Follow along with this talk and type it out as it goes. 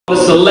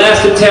It's the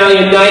last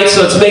Italian night,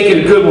 so let's make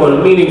it a good one,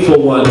 a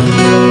meaningful one.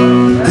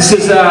 This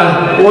is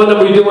one that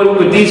we're doing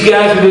with these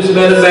guys. We just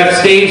met them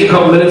backstage a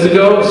couple minutes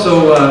ago,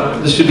 so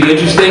this should be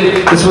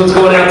interesting. This one's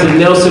going out to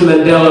Nelson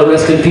Mandela,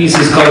 rest in peace.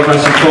 It's called If I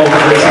Should Fall from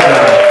Grace of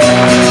God.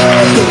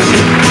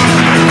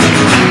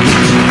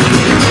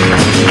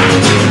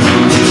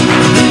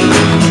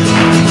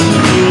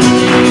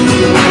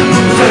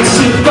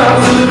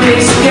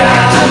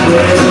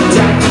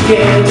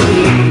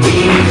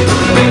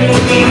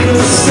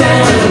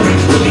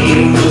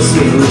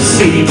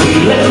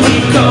 Let me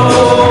go,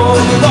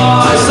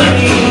 boys, let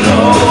me go,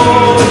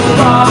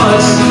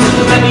 boys.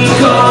 Let me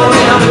go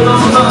down in the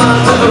mud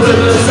where the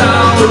rivers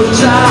are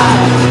dry.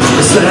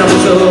 The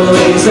sounds of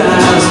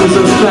exhaust was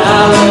the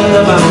flowering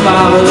of our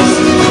fathers.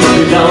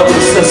 We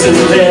lost us in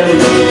them,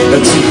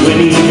 too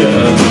many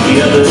of the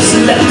others.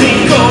 Let me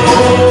go,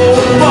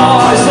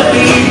 boys, let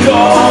me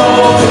go,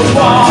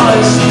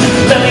 boys.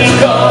 Let me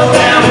go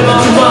down in the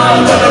mud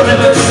where the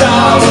rivers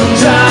are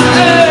dry.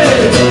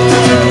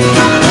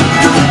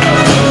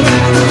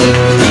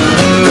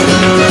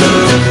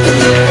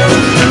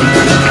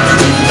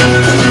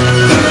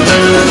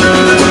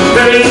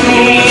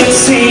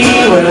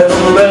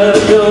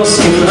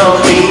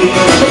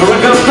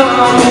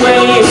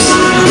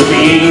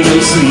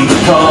 Sleep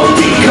upon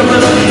me,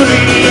 coming up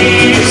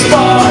 3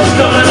 spots,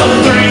 coming up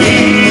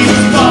 3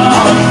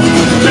 spots.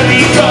 Let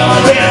me go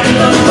down in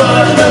the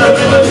mud, where the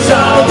rivers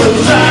all will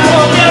dry.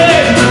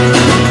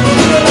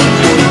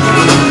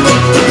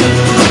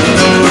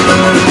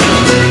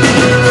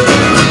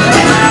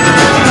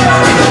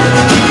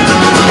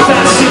 If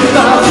I shoot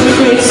off the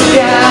great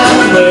sky,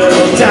 well,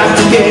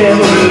 Dr. Gale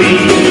will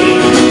leave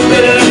me.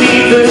 Better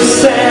leave the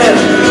sand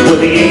where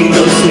the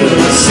angels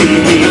will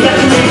see me. Let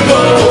me go.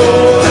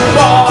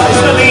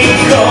 Let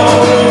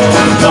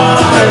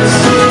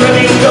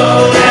me go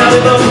down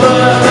in the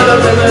mud where the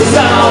rivers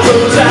all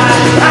will dry.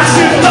 I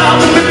should fall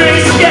from the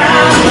gray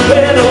sky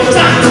where no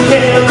doctor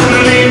can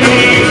leave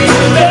me.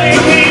 Let me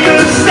leave the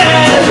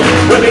sand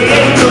where the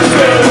angels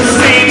will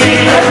see me.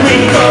 Let me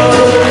go,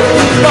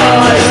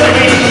 boys, let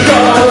me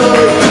go,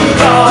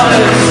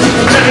 boys.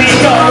 Let me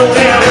go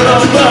down in the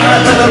mud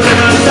where the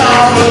rivers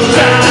all will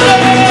dry.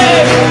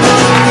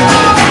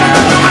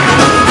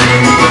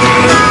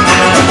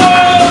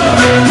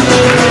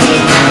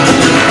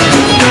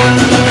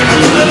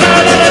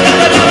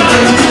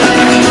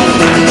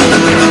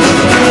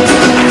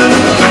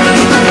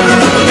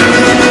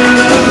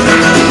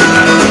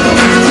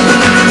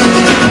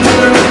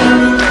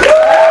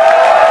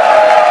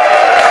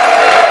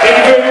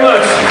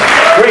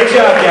 Great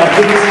job, guys.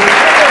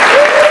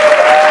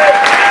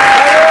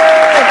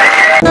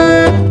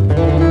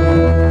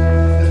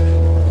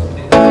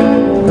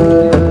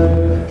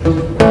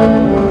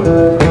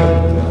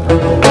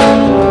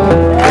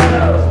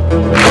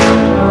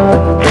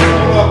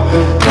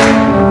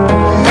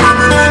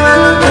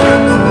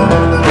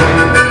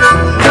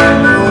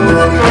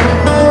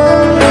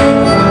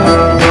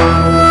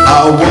 I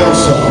want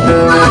some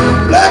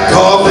black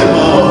coffee,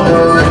 Mom.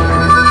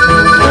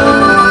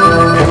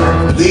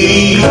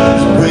 Please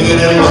bring it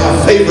in my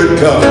favorite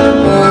cup.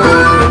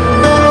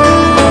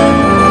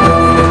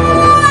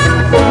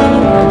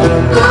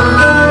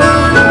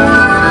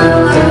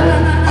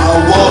 I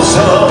want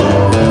some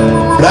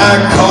black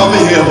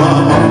coffee here,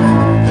 Mama.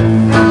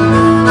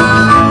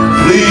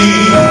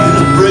 Please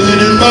bring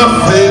it in my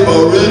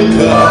favorite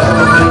cup.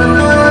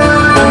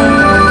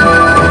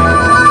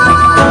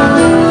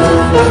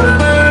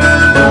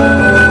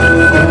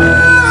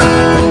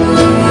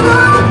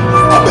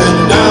 I've been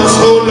down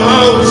so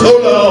long, so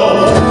long.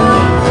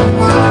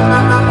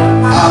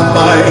 I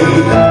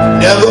might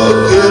never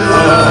get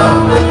up.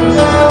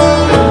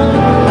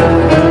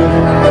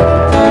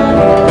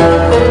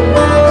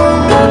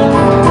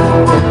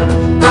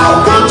 I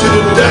want you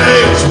to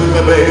dance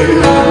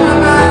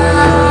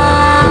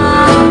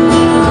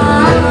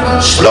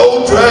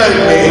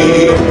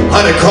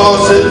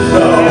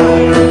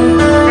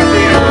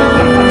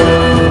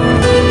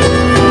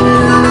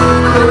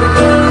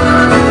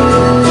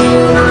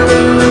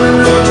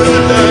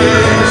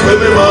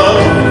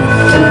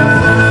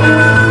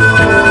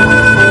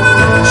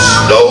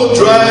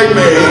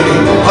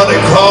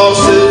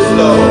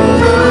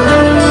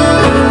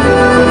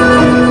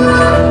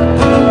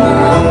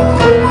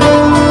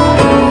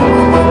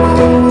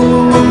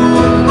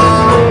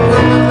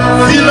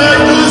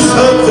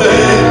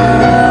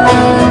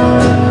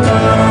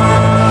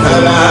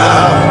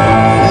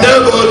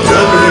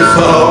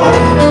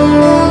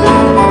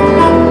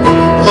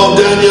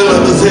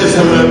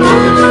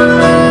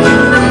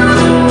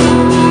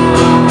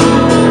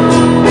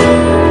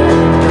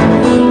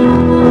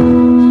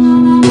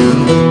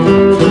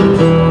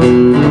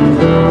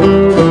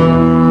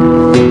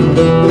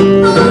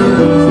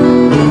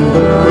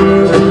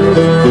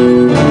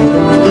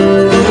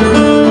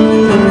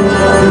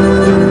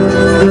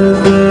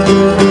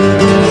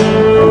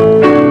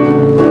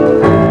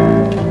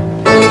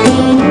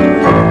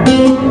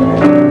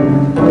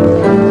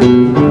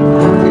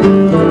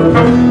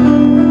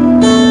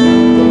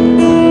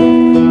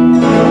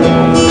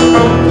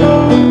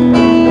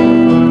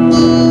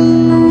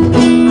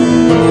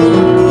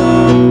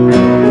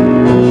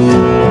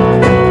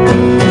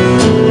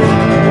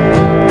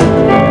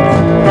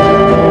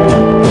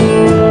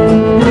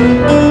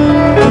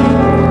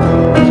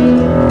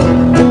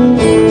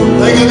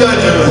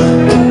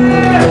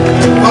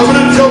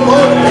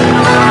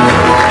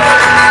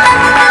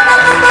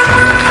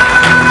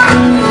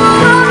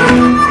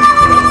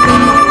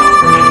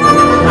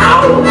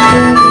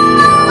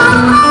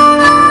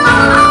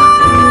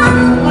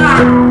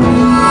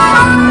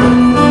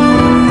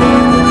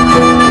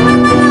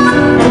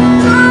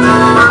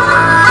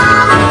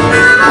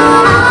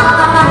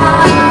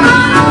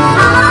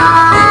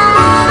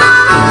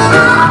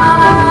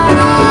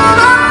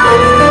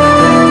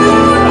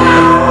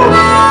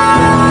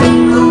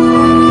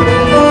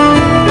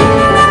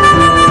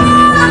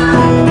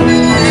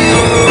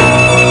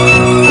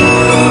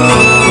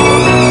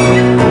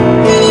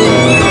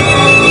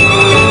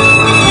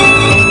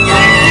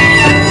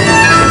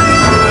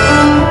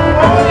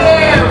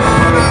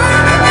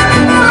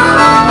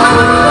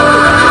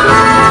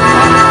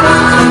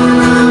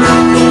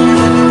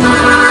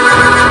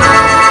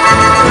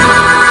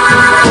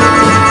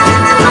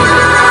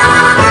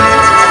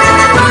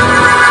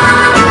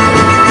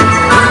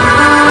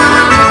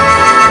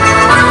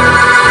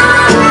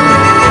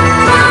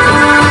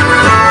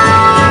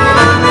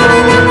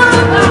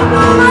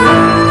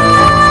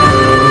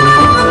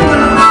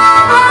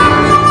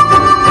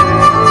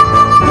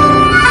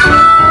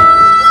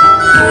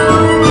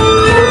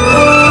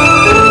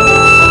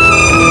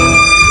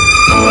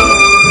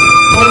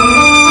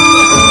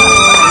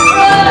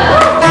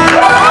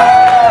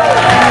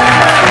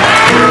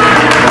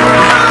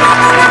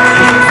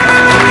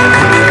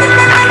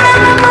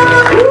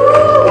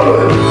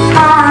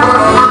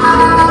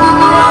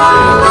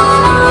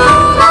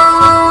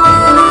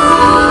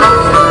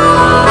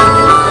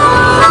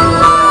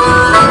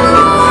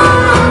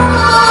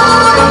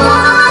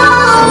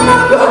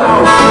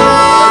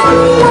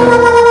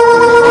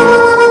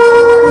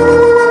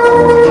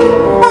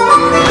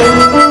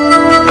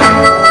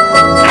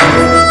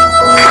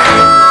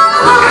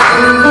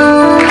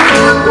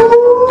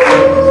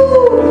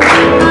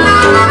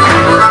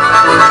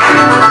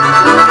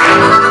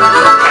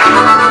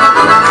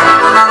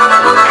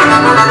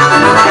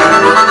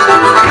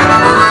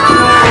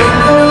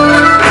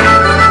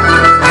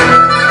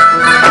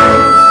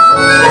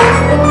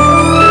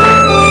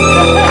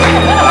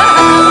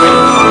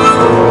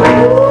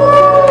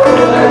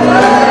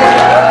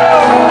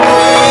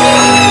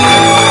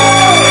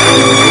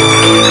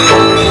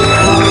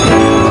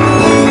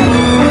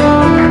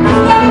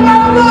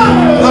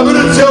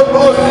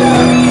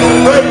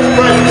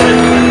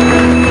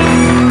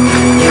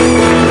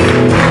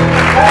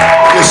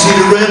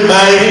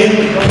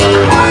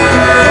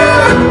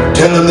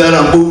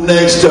I moved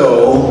next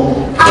door.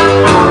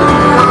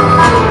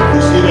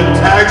 You see the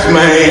tax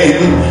man,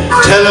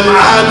 tell him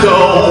I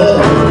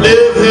don't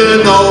live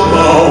here no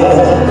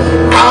more.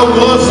 I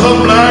want some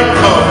black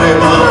coffee,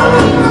 mom.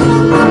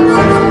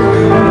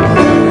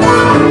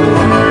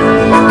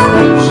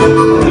 So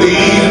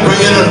please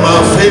bring in my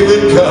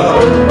favorite cup.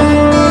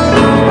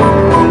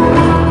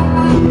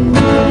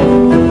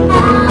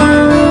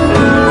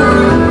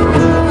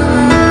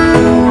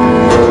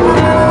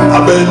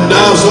 I've been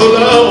down so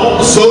long,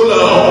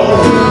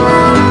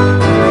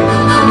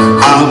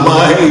 I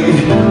might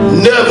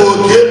never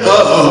get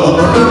up.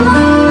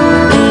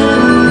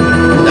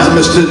 Now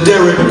Mr.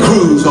 Derek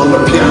Cruz on the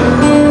piano.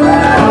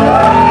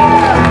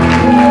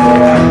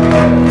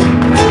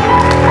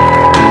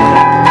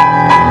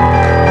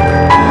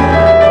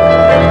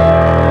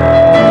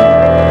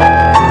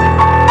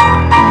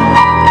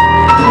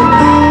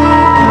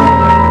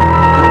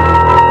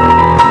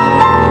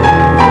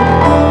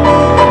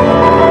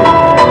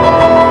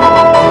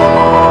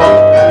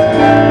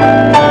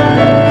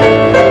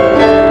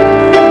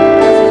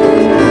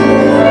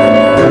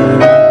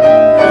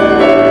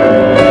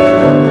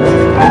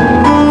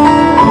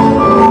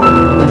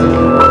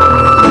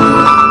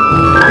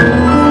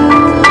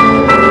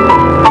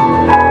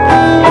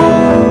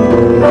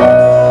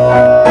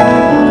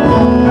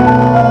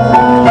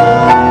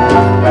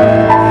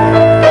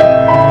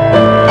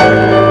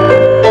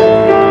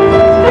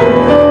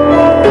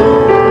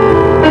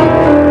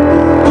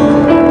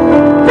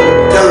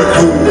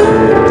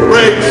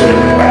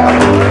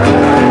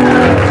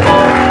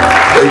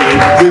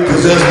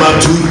 Repossessed my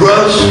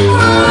toothbrush,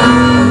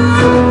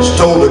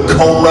 stole the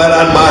comb right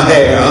out of my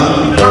hair,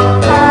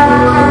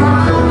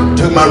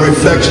 took my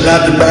reflection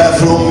out the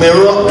bathroom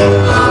mirror,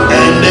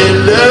 and they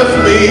left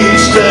me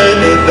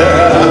standing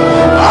there.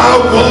 I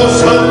want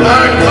some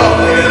black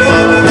coffee,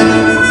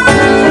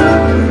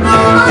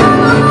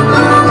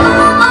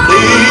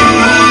 please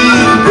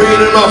bring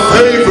in my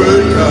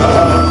favorite cup.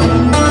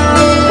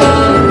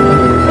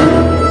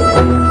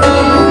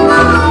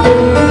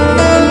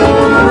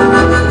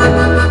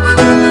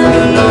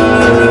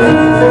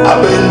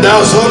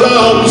 Now so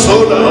long,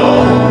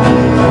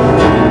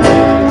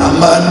 I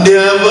might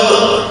never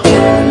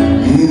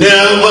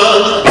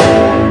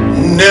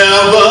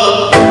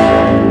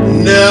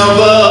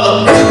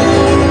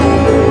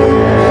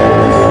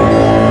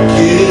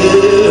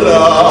get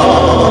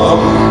up.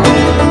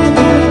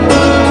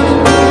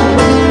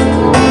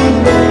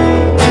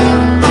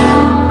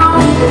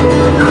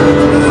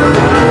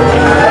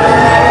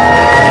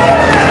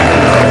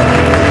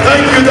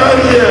 Thank you,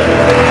 Danielle.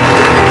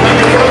 Thank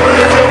you for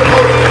bringing your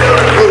post.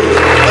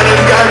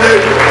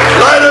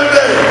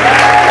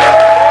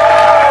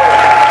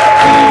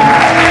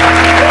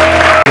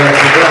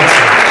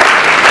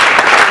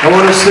 I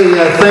want to say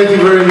thank you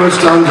very much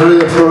to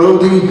Andrea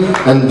Parodi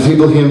and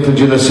people here in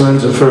Figino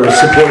Serenza for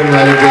supporting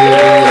Light of Day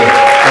every year.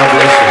 God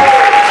bless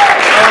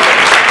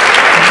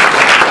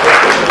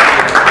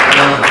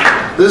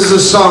you. This is a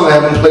song I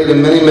haven't played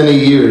in many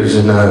years,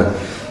 and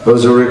it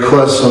was a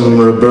request from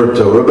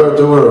Roberto.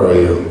 Roberto, where are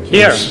you?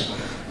 Here. Yes.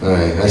 All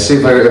right. I see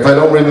if I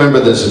don't remember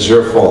this, it's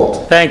your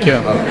fault. Thank you.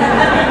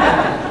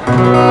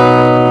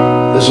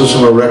 This was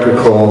from a record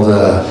called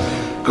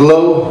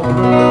Glow,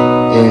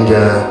 and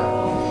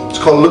it's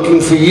called Looking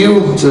for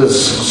You. It's a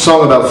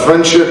song about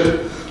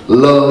friendship,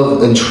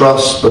 love, and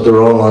trust, but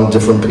they're all on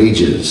different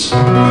pages. 1,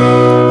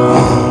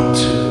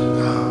 2.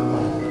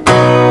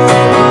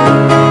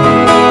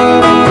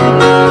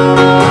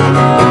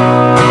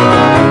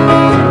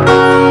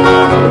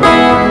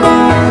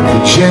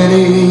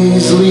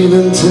 Jenny's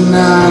leaving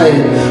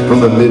tonight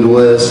from a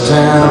Midwest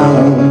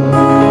town.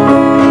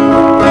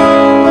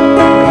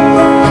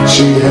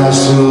 She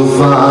has to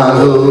find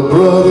her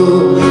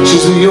brother.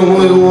 She's the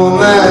only one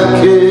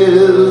that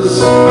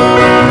cares.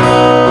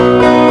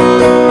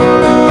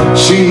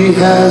 She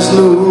has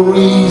no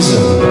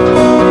reason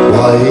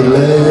why he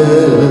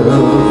left.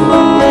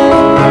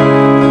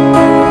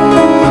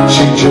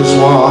 She just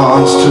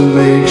wants to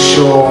make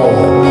sure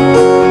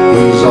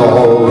he's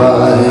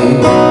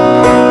alright.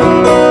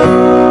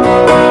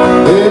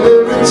 And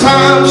every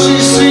time she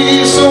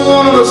sees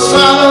someone on the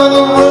side of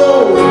the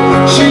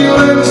road, she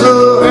lends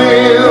her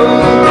hand.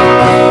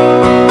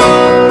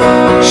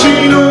 She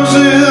knows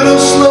it'll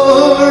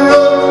slow her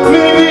up,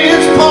 maybe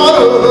it's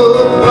part of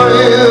the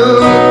plan.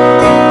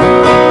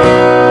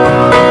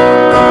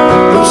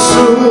 But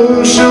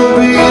soon she'll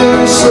be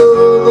in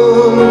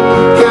Southern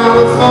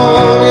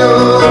California.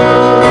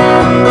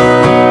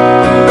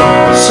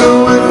 So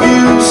if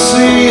you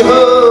see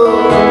her,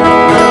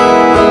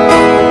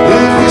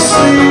 if you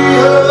see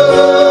her,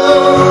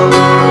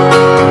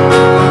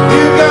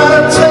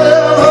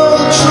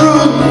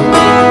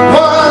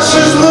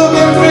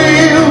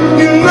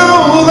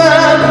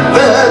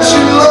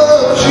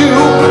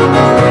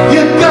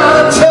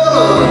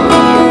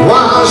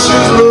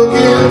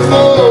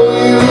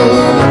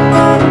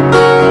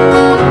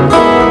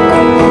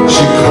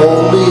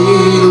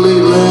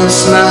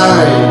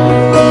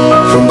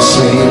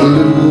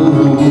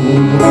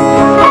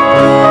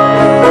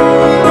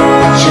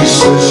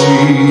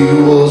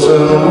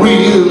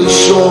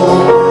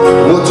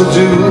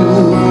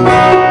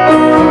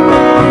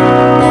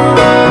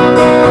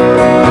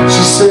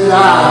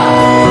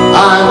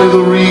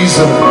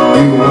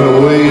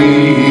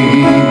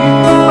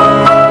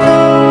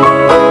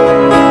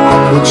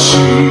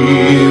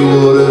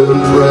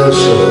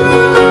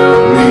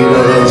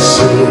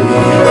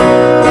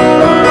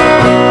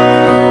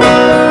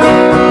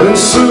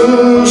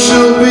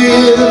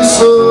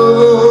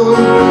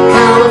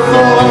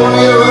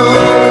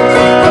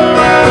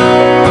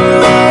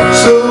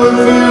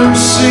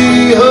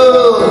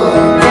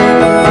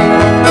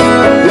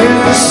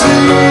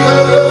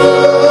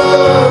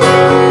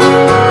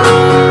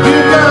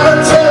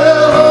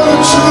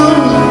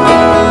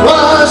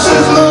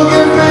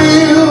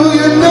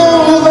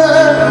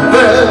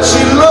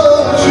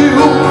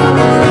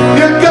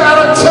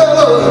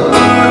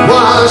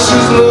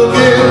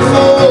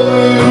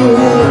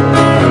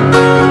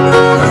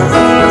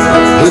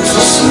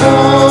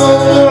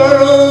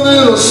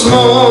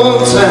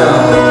 small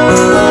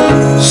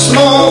town,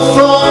 small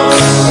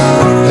thoughts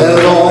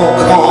at all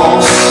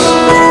costs.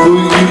 Who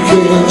you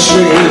can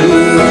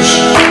change,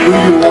 who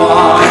you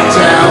are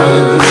down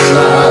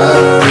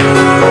inside.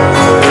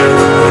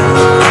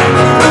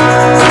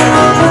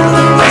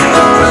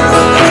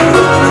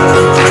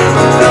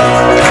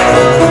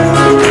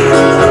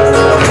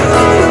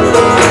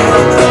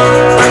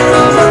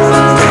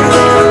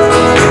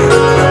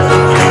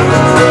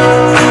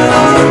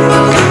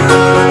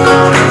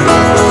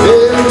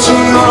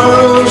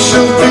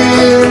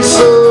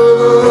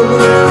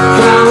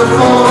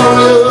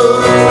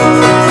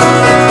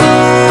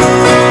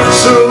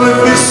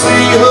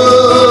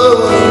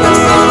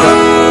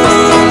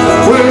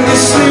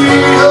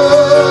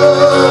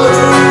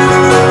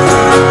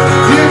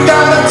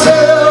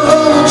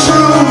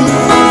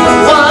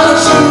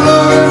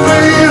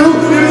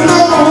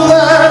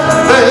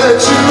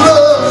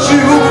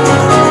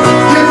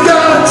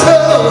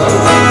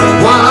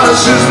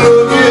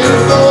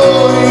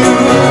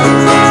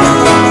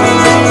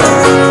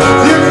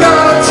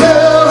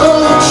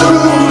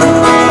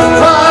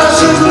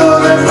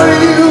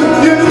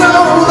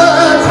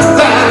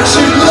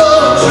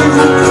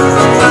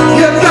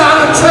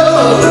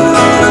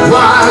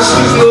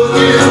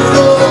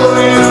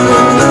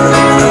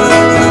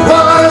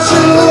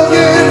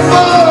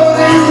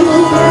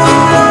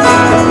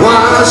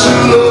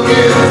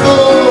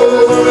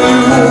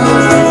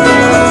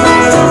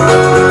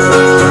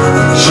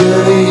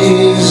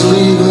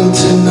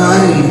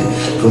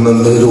 From a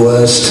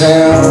Midwest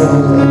town.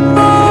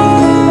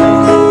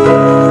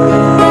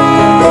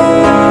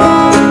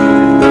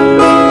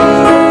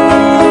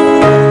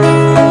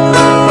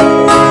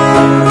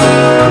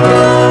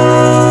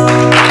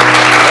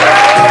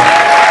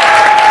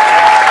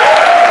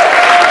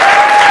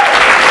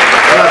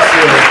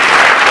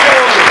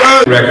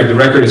 The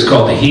record is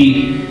called The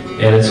Heat,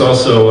 and it's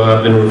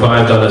also been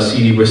revived on a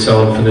CD we're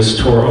selling for this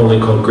tour only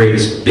called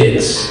Greatest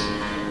Bits.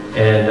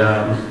 And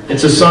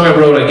it's a song I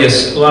wrote. I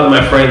guess a lot of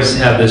my friends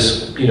have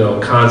this,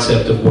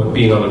 concept of what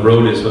being on the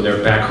road is when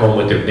they're back home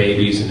with their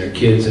babies and their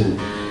kids and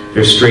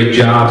their straight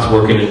jobs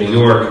working in New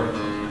York.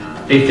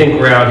 They think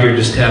we're out here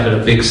just having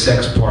a big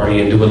sex party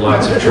and doing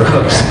lots of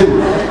drugs.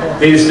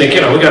 They just think,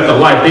 we got the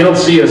life. They don't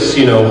see us,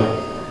 in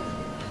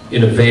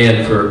a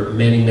van for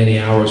many, many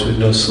hours with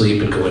no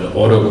sleep and going to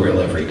Auto Grill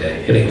every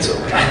day. It ain't so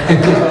bad.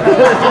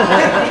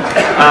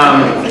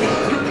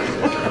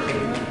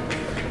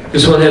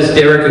 This one has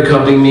Derek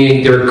accompanying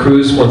me, Derek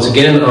Cruz, once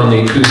again on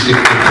the acoustic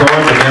guitar,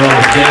 but now on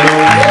the piano.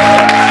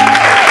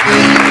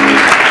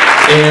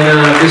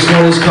 And this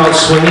one is called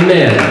Swinging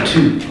Man.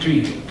 2,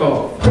 3,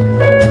 4.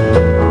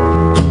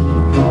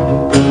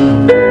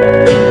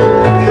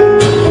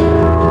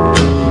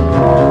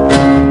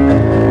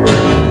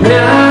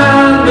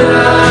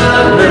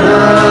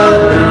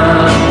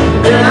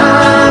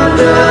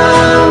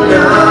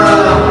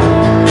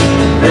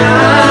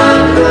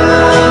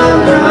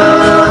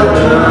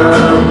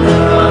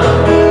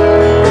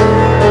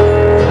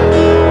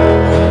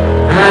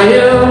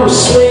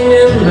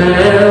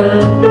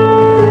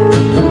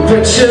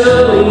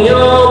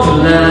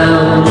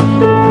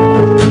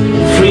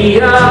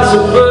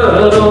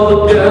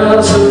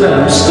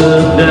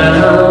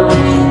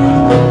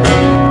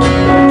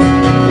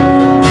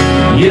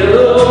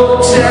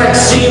 Yellow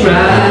taxi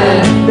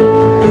ride,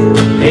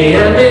 hey, I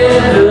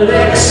never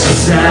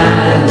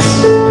exercise.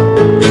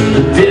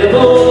 The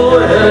devil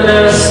when I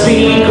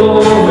speak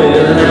or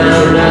when I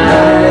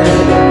ride.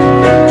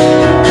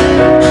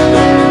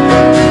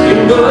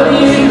 Your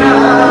buddy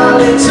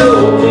Holly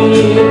told me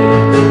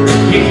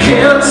you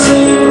can't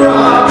sing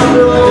rock and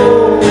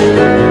roll.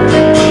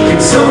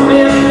 It's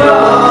only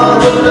for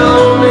the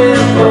lonely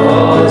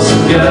boys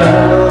and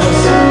girls.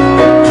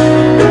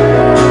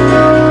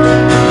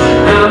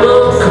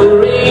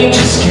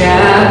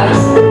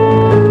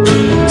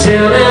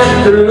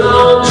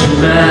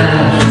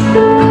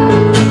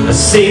 A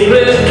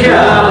sacred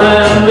cow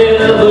that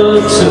never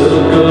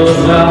took a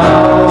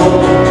vow.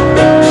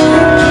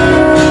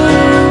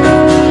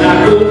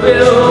 Like a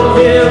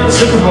well-built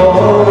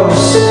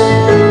horse,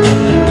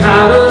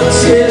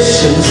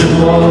 politicians and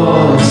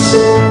wars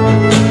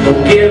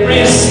don't get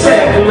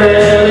respect,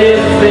 man,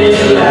 if they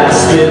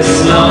last this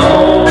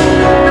long.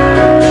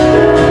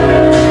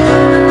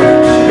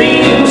 They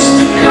used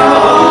to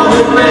call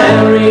her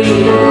Mary.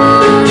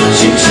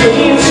 She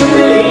changed her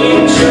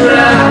name to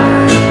Ralph.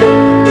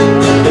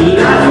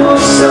 Life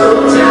was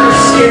sometimes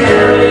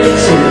scary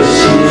till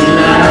she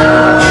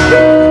laughed.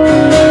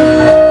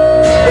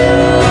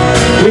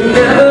 We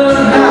never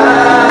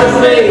had a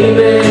baby.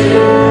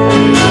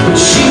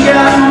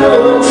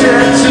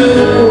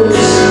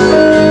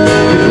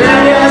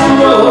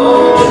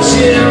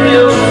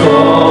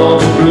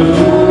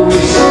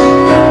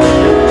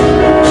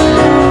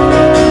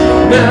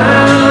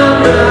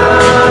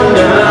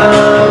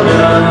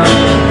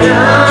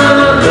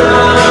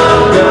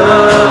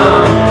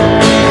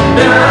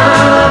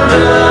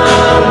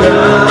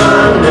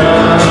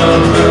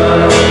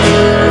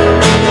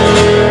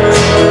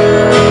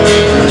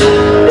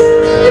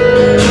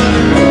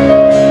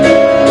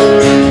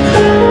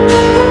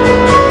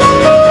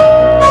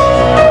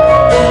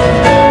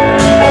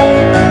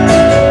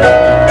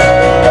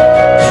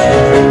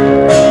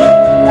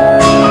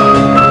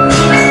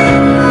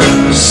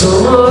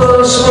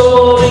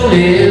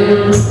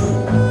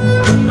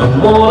 I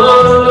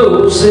wanna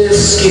lose this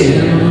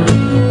skin.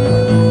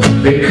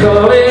 They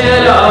call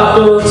it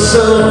art, but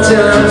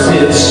sometimes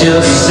it's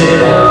just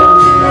sin.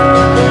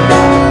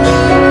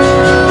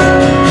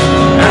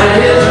 I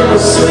am a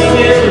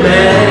swinging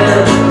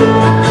man.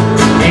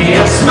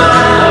 Yes,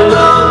 my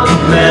lucky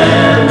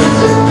man.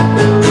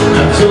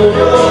 I don't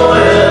know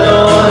when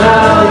or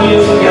how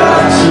you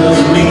got to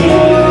me.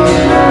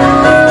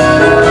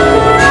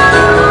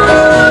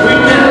 We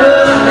never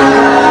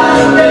had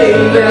a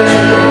baby,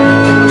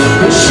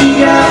 but she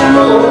got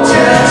more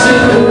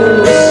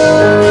tattoos.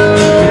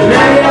 And I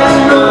got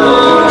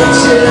more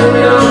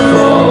material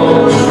for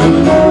the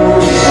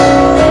blues.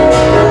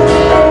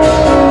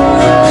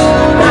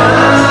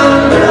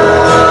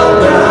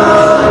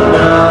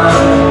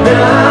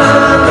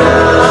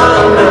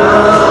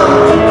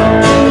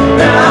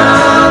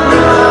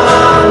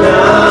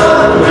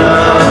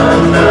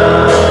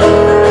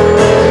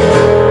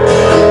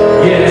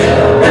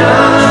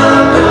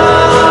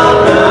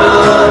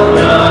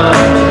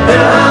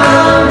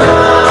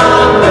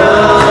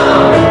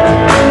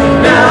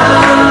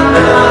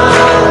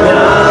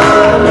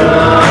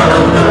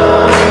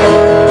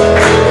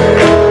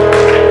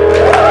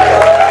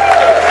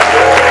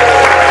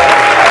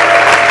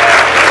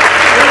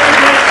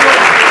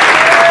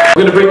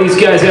 We're going to bring these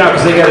guys out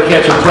because they got to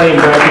catch a plane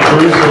back to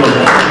Jerusalem.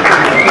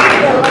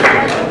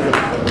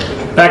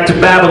 Back to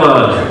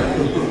Babylon.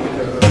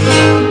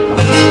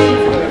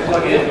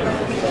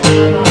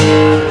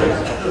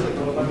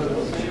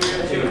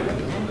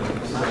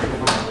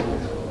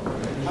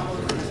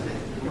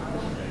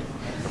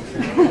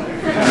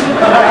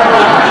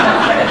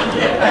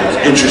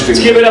 Interesting.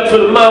 Let's give it up for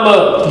the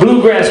Mama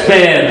Bluegrass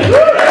Band.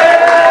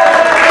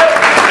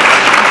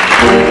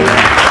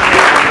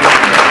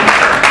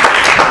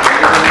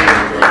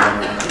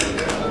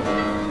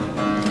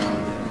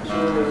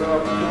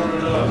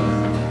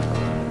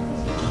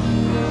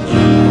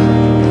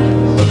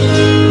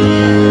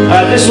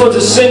 This one's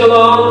a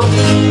sing-along,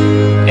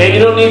 and you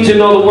don't need to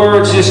know the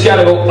words, you just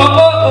gotta go, oh, oh,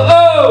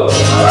 oh,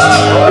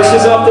 oh!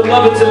 This is off the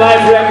Love It to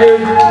Life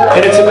record,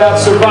 and it's about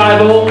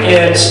survival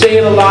and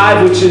staying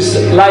alive, which is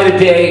light of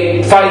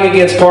day, fighting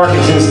against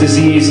Parkinson's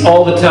disease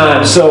all the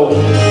time. So,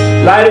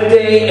 light of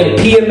day and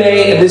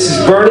PMA, and this is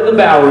Bird of the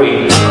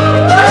Bowery.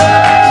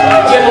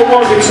 Get one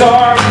more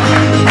guitar.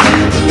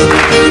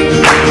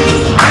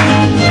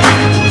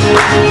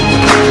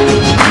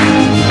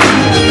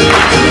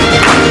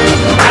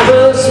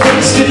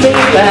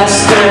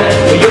 Last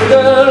night, your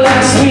girl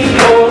asked me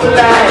for a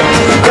light,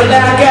 but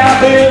like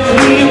I've been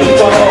here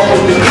before,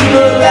 to keep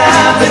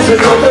alive, it's an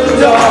open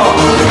door.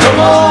 Come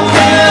on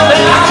down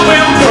and I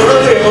will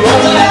burn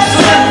all that's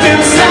left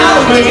inside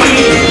of me.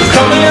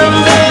 Coming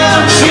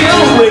down,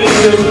 chill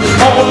racing,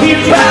 all the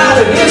about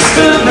a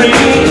history.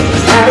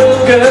 Had a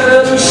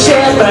girl who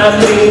shared my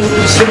name,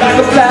 she like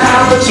a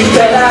flower, but she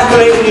felt like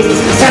rain.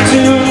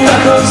 Tattoo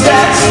knuckles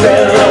that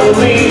spell on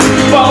me,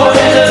 four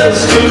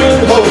letters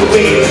couldn't hold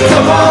me.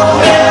 Come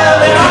on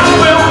down and I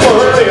will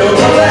worry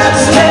all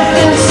that's left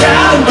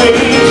inside of me.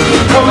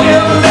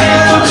 Coming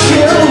down,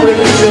 chill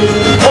racing,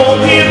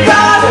 hold me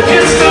by the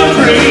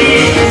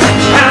history.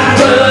 I'm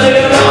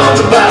burning on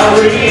the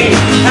Bowery,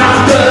 I'm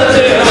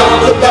burning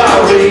on the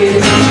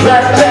Bowery.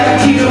 Right back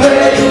here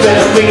where you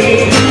found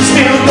me,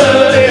 still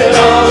burning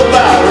on the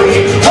Bowery.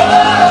 Oh,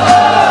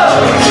 oh,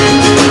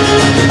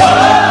 oh,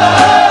 oh,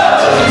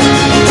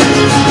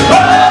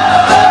 oh,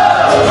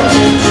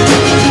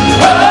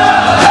 oh.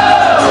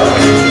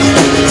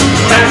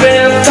 I've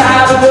been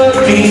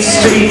following these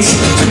streets,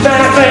 to my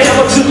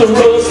grandma to the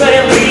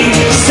Roseland Beach,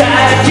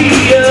 side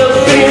of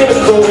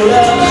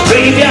Pensacola,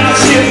 graveyard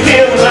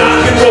shifting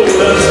rock and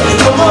rollers.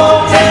 Come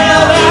on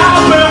down,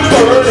 I've been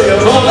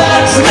burning all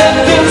that's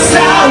left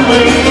inside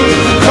me.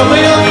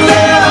 Coming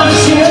down,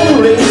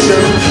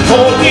 generation,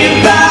 holding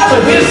by the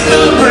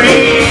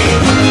history.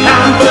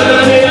 I'm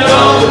burning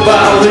on the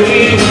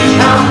Bowery,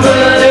 I'm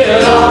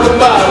burning on the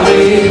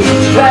Bowery.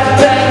 Right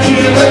back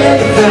here where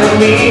you found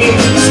me,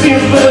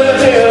 still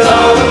burning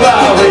on the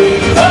Bowery.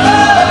 Oh,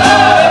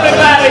 oh,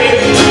 everybody!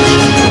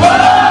 Oh,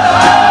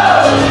 oh,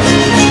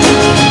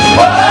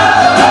 oh,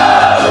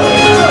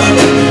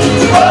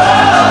 oh.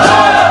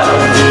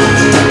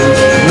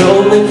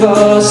 Lonely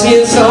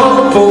voices on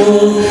the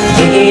phone,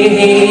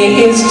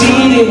 hey, it's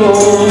Dee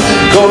home.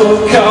 Gonna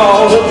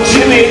call up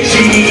Jimmy G,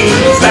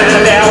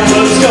 find out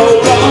what's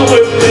going on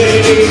with me.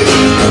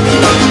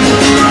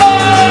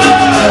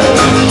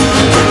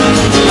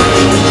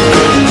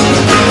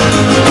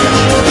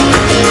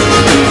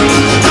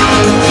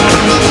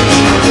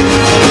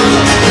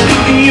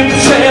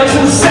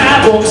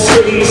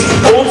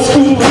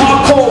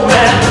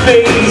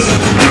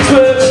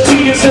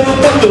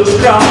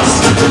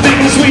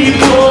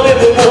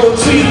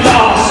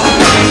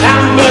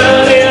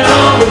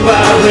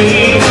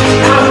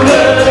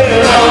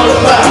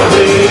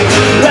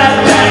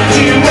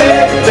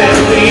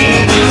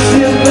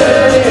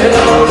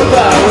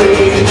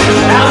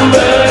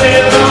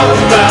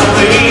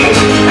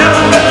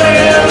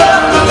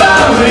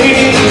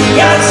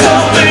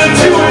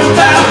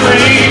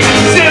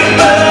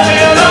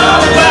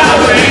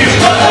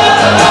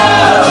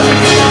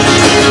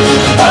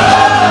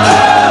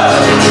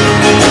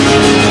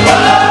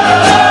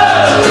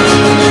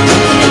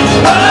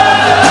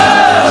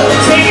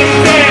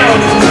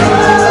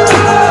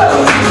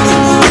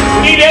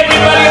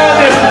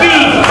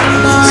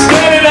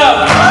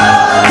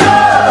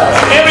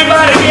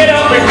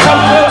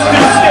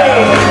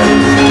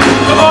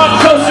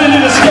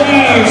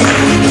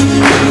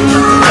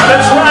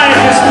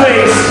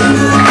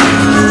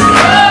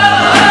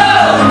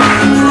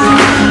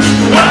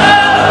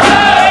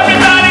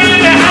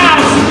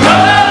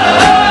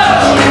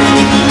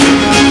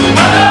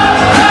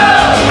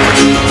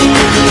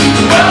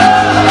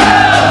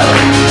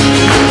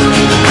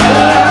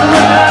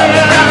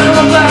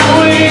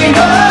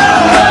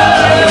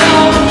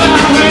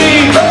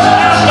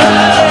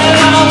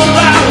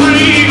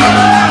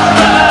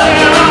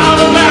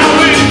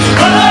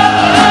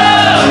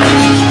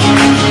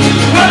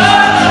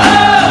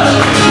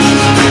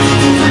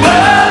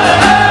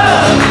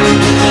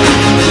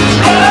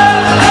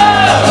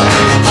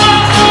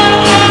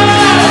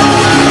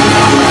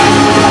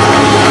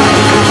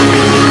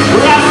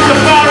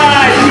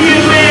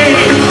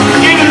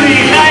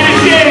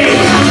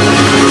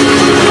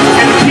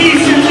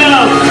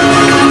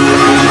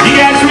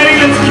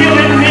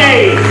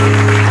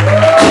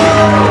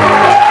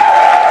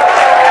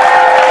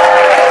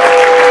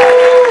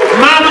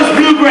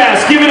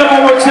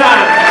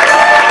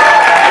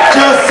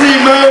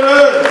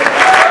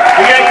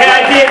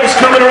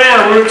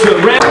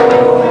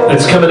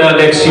 coming out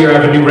next year. I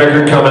have a new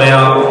record coming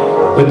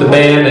out with the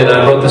band, and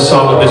I wrote the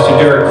song with Mr.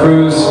 Derek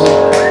Cruz,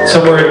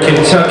 somewhere in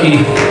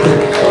Kentucky.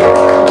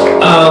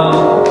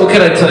 What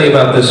can I tell you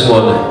about this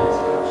one?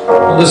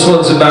 Well, this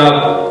one's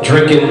about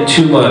drinking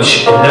too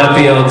much and not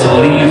being able to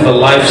leave the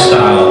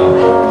lifestyle.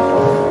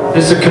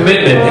 It's a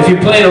commitment. If you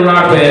play in a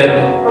rock band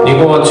and you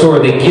go on tour,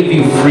 they give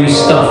you free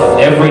stuff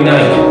every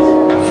night.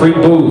 Free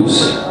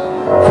booze,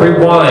 free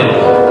wine,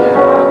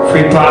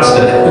 free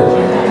pasta.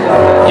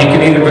 You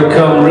can either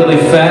become really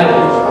fat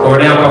or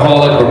an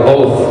alcoholic or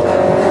both.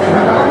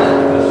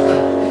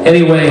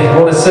 Anyway, I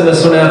want to send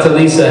this one out to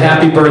Lisa.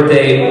 Happy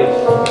birthday.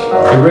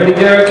 You ready,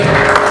 Derek?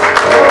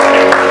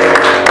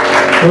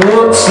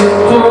 Once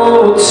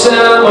upon a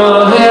time I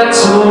had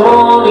some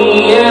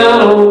money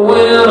and I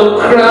went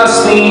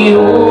across the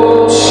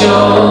ocean.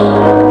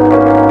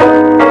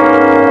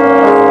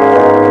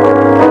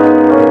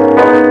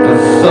 I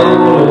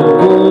thought of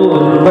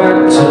going back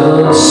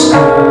to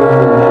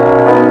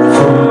school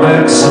for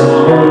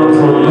maximum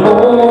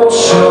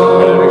promotion.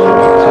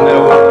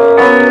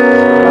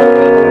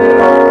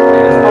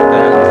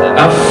 I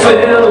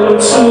fell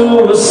into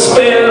a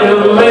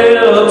spinning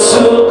mill,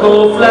 took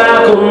off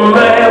like a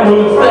man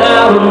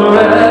without a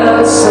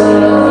master.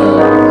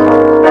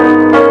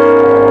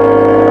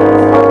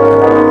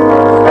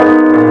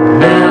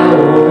 Now I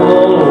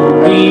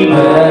wanna be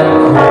back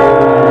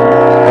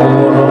home,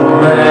 but I'm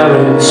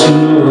married to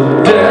a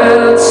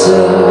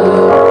dancer.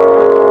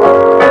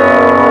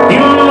 You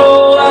know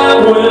I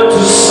went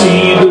to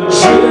see the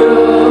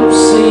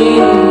gypsy.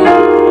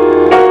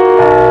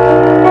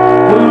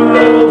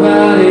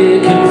 Nobody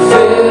can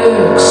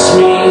fix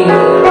me.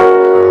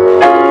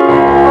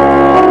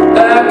 I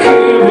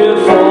came here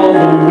for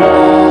the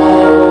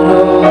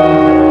water,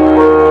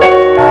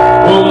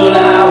 but I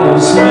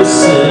was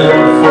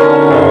misinformed.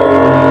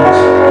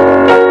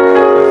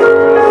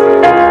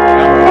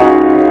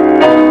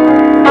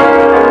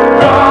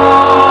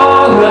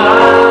 Our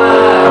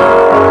life,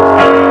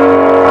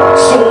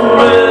 so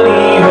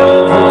many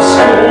of us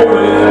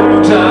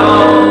going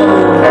down,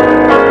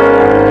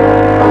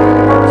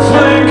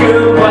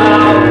 thinking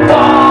about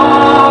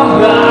our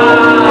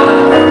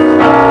life,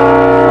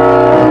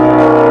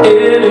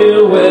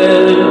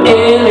 anywhere in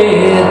any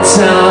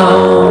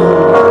town.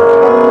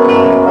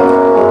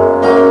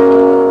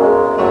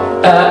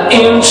 I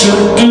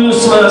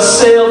introduced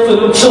myself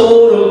and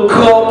told a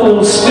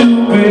couple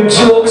stupid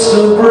jokes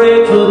to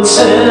break the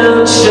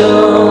tension.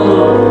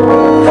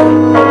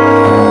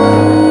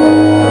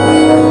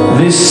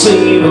 They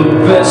say the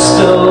best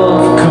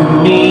of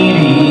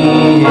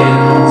comedians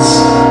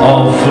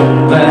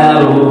often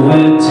battle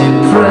with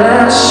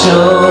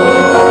depression.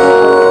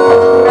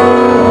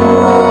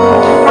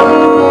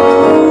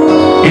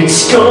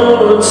 It's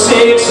gonna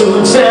take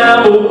some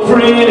time, but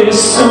pretty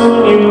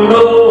soon you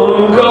know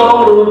I'm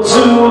gonna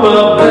do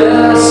my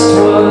best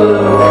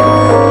work.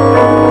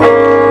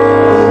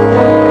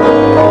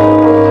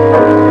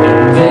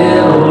 And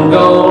then I'm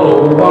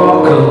gonna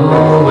walk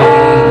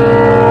away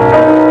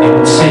and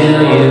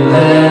tell you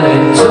that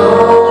it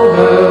don't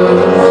hurt.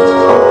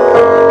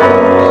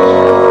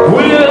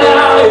 Will I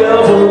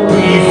ever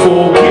be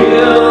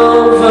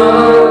forgiven?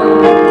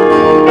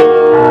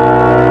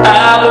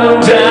 I'm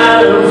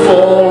dying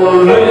for a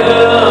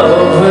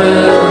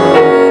living.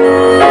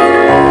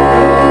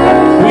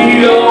 We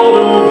all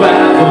know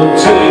about the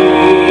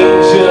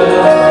danger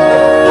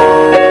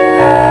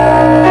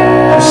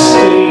of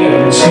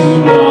staying too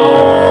long.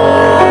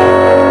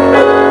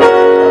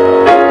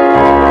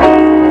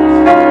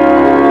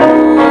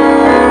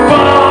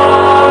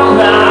 Bar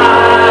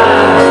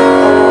life,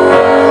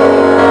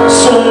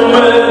 so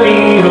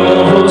many of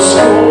us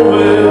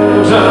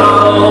going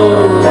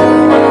down,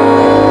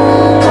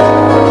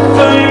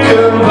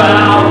 thinking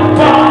about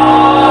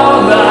bar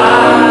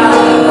life.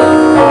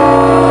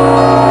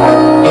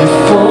 If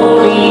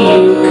only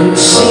you could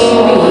see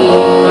me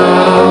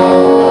now.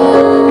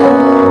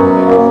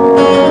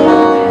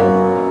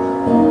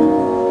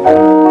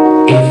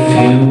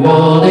 If you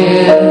want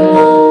it,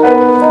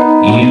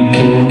 you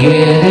can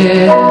get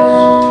it.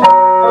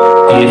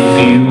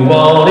 If you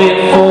want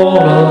it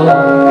for a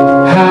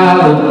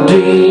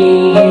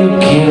holiday, you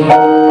can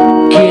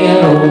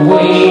get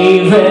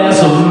away. There's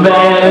a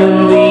man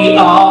in the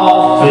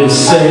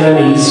office and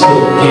he's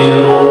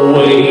looking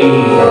away.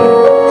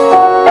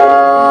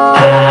 I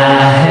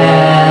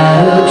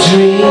had a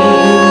dream.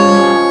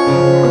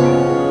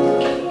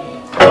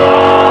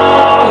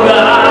 Our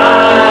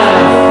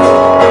life,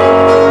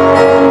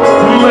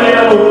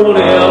 man,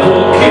 whatever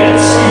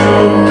gets you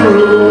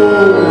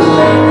through.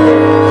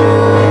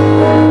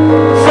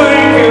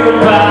 Thinking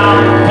about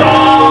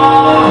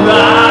our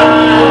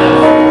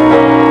life,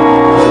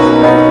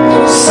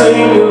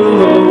 singing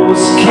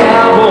those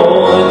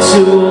cowboy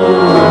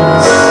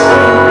tunes.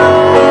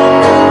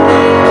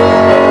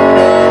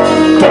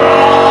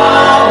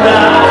 Our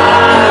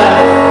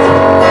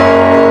life,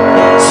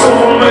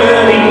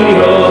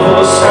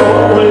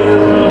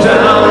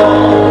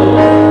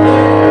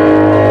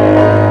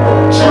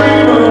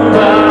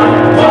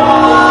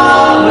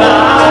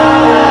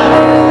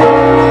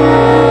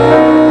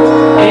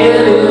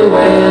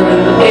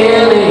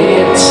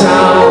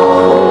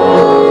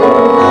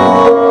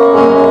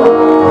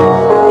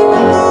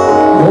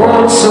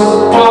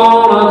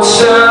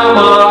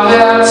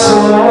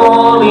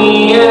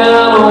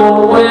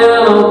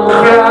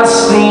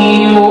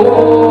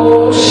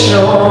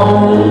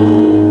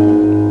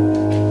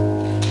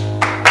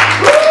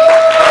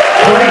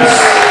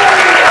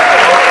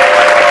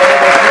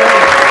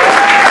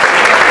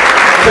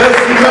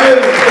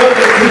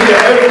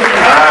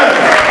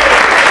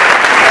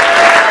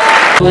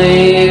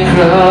 way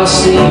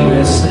across the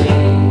USA.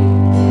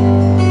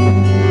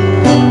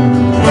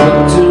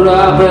 Looked her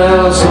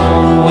eyebrows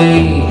on the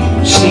way,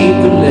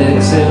 shaped her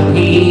legs, and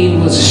he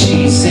was a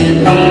she said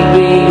he'd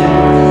be.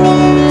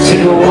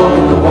 Take a walk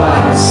on the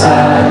wild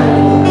side.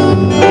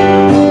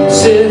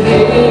 Said,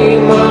 hey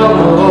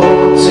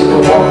mama, take a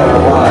walk on the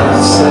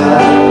wild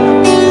side.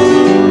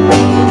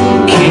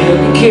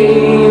 Candy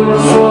came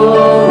from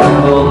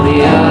on the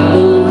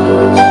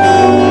island.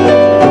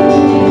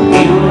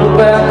 In the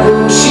back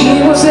room she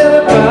was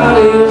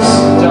everybody's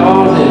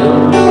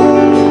darling,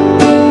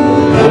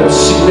 but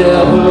she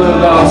never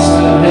lost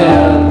her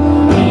head.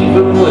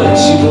 Even when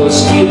she was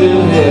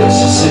giving head,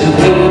 she said,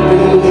 hey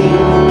baby,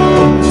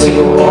 take a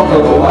walk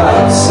on the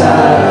wild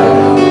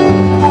side.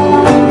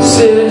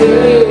 Said,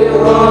 hey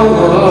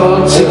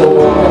mama, take a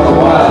walk on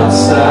the wild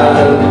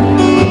side.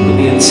 And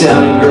the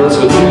Italian girls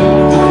go for a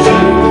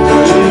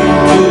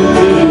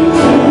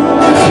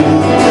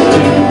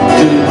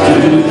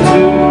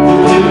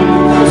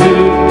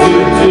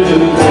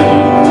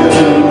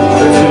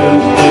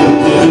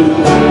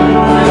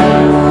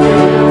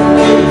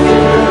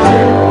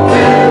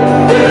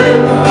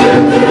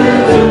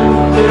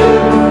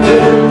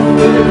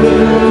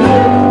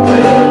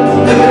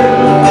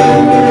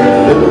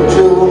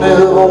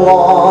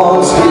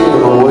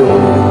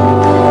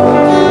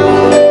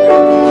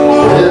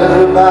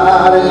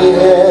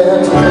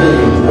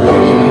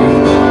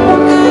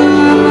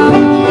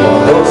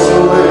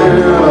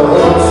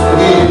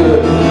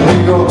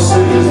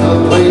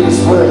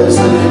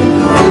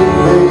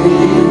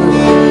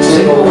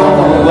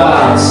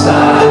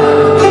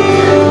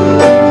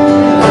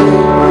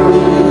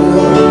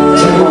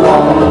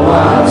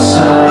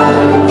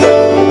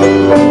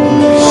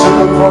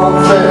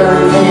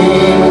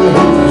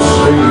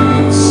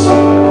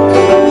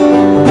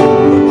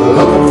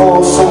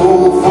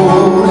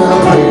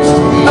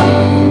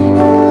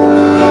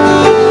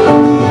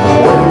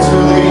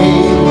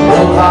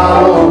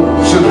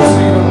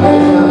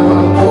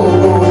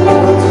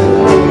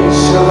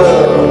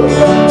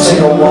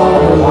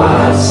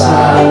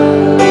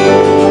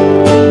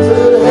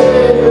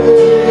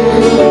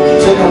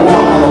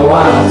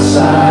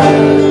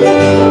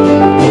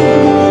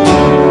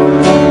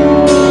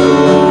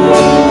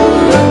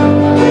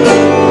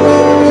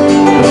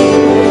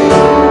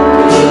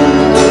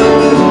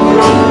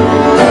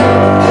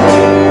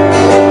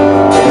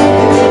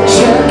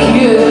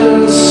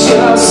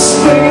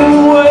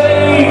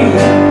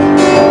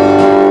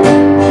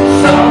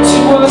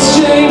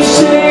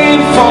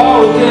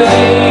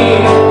day.